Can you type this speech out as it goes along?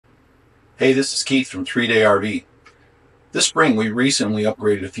Hey, this is Keith from 3DayRv. This spring, we recently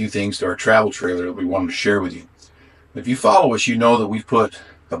upgraded a few things to our travel trailer that we wanted to share with you. If you follow us, you know that we've put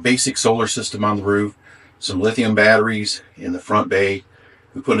a basic solar system on the roof, some lithium batteries in the front bay.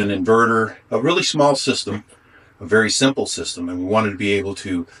 We put an inverter, a really small system, a very simple system, and we wanted to be able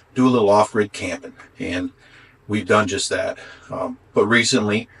to do a little off-grid camping, and we've done just that. But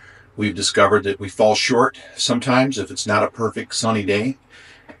recently, we've discovered that we fall short sometimes if it's not a perfect sunny day.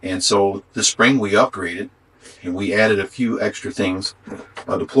 And so this spring we upgraded and we added a few extra things,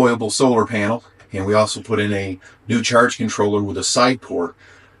 a deployable solar panel, and we also put in a new charge controller with a side port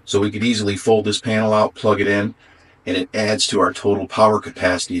so we could easily fold this panel out, plug it in, and it adds to our total power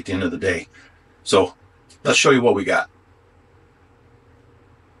capacity at the end of the day. So let's show you what we got.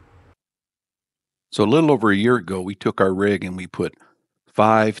 So a little over a year ago, we took our rig and we put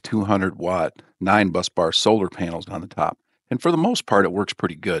 5 200-watt 9-bus bar solar panels on the top. And for the most part, it works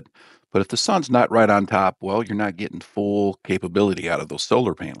pretty good. But if the sun's not right on top, well, you're not getting full capability out of those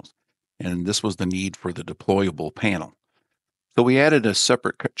solar panels. And this was the need for the deployable panel. So we added a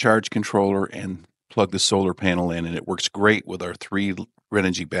separate charge controller and plugged the solar panel in, and it works great with our 3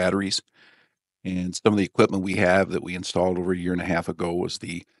 Renogy batteries. And some of the equipment we have that we installed over a year and a half ago was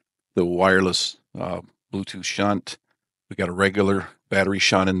the wireless Bluetooth shunt. We got a regular battery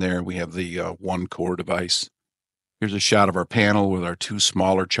shunt in there. We have the 1-core device. Here's a shot of our panel with our 2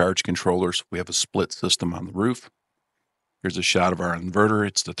 smaller charge controllers. We have a split system on the roof. Here's a shot of our inverter.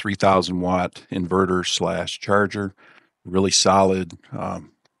 It's the 3,000-watt inverter / charger. Really solid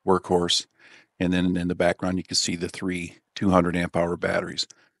workhorse. And then in the background, you can see the 3 200-amp-hour batteries.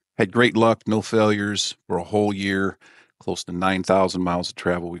 Had great luck, no failures for a whole year, close to 9,000 miles of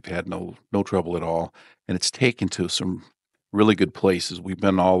travel. We've had no trouble at all. And it's taken to some really good places. We've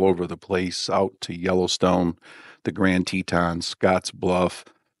been all over the place, out to Yellowstone, the Grand Tetons, Scotts Bluff,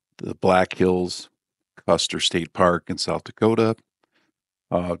 the Black Hills, Custer State Park in South Dakota.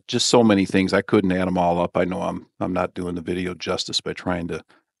 Just so many things. I couldn't add them all up. I know I'm not doing the video justice by trying to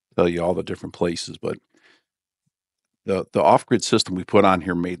tell you all the different places, but the off-grid system we put on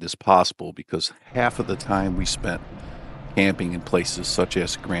here made this possible because half of the time we spent camping in places such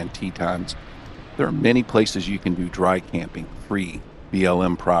as Grand Tetons. There are many places you can do dry camping, free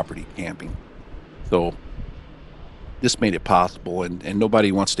BLM property camping. So this made it possible, and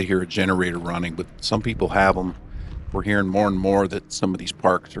nobody wants to hear a generator running, but some people have them. We're hearing more and more that some of these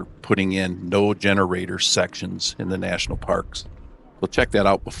parks are putting in no generator sections in the national parks. So check that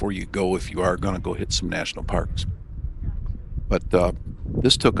out before you go if you are going to go hit some national parks. But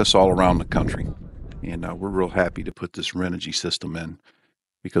this took us all around the country, and we're real happy to put this Renogy system in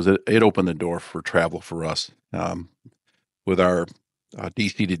because it opened the door for travel for us. With our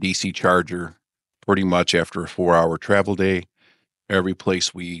DC to DC charger, pretty much after a 4-hour travel day, every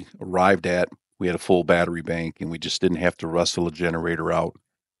place we arrived at, we had a full battery bank, and we just didn't have to rustle a generator out,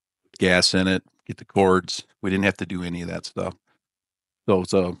 gas in it, get the cords. We didn't have to do any of that stuff. So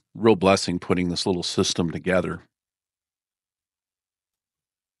it's a real blessing putting this little system together.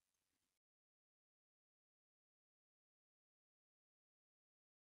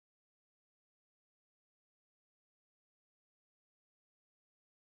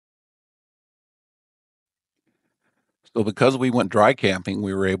 So because we went dry camping,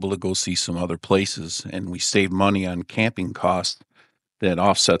 we were able to go see some other places, and we saved money on camping costs that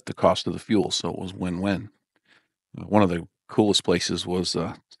offset the cost of the fuel. So it was win-win. One of the coolest places was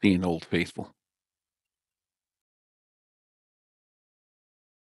seeing Old Faithful.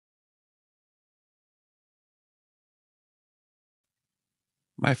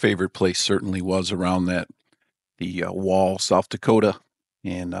 My favorite place certainly was around the Wall, South Dakota,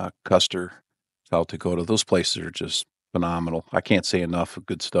 and Custer, South Dakota. Those places are just phenomenal. I can't say enough of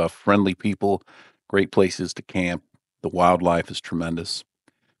good stuff. Friendly people, great places to camp. The wildlife is tremendous.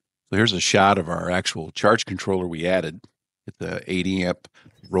 So here's a shot of our actual charge controller we added. It's a 80-amp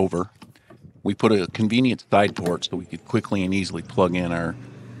Rover. We put a convenient side port so we could quickly and easily plug in our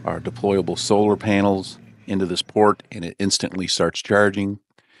deployable solar panels into this port, and it instantly starts charging.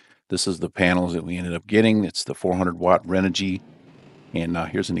 This is the panels that we ended up getting. It's the 400-watt Renogy. And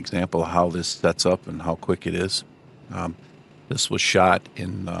here's an example of how this sets up and how quick it is. This was shot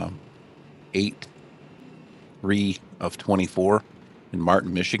in 8/3 of 24 in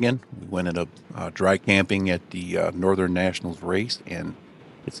Martin, Michigan. We went into dry camping at the Northern Nationals race, and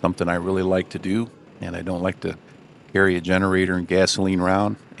it's something I really like to do. And I don't like to carry a generator and gasoline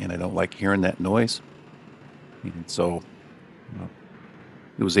around, and I don't like hearing that noise. And so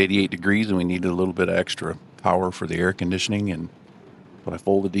it was 88 degrees, and we needed a little bit of extra power for the air conditioning. But I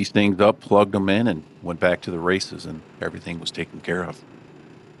folded these things up, plugged them in, and went back to the races, and everything was taken care of.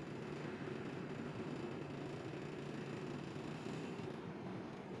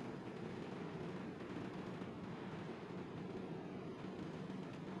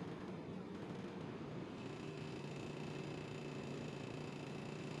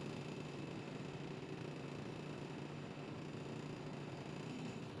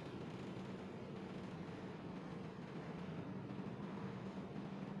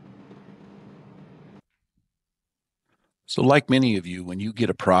 So like many of you, when you get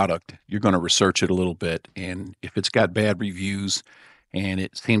a product, you're going to research it a little bit. And if it's got bad reviews and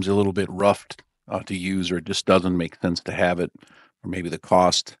it seems a little bit rough to use, or it just doesn't make sense to have it, or maybe the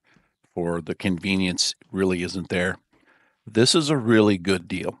cost for the convenience really isn't there, this is a really good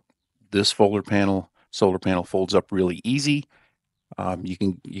deal. This solar panel folds up really easy. You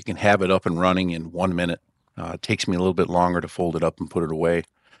can have it up and running in 1 minute. It takes me a little bit longer to fold it up and put it away.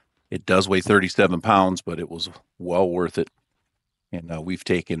 It does weigh 37 pounds, but it was well worth it. And we've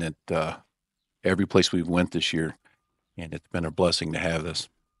taken it every place we've went this year, and it's been a blessing to have this.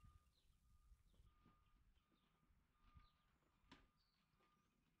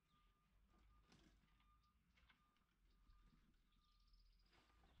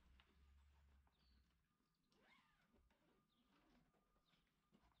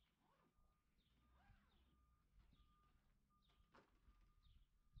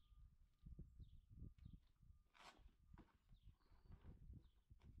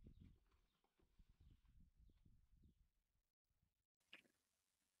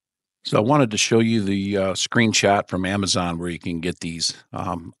 So I wanted to show you the screenshot from Amazon where you can get these.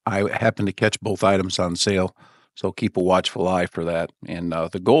 I happened to catch both items on sale, so keep a watchful eye for that. And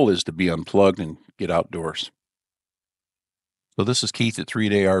the goal is to be unplugged and get outdoors. So this is Keith at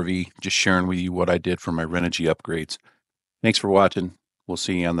 3DayRv, just sharing with you what I did for my Renogy upgrades. Thanks for watching. We'll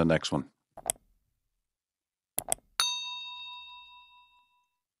see you on the next one.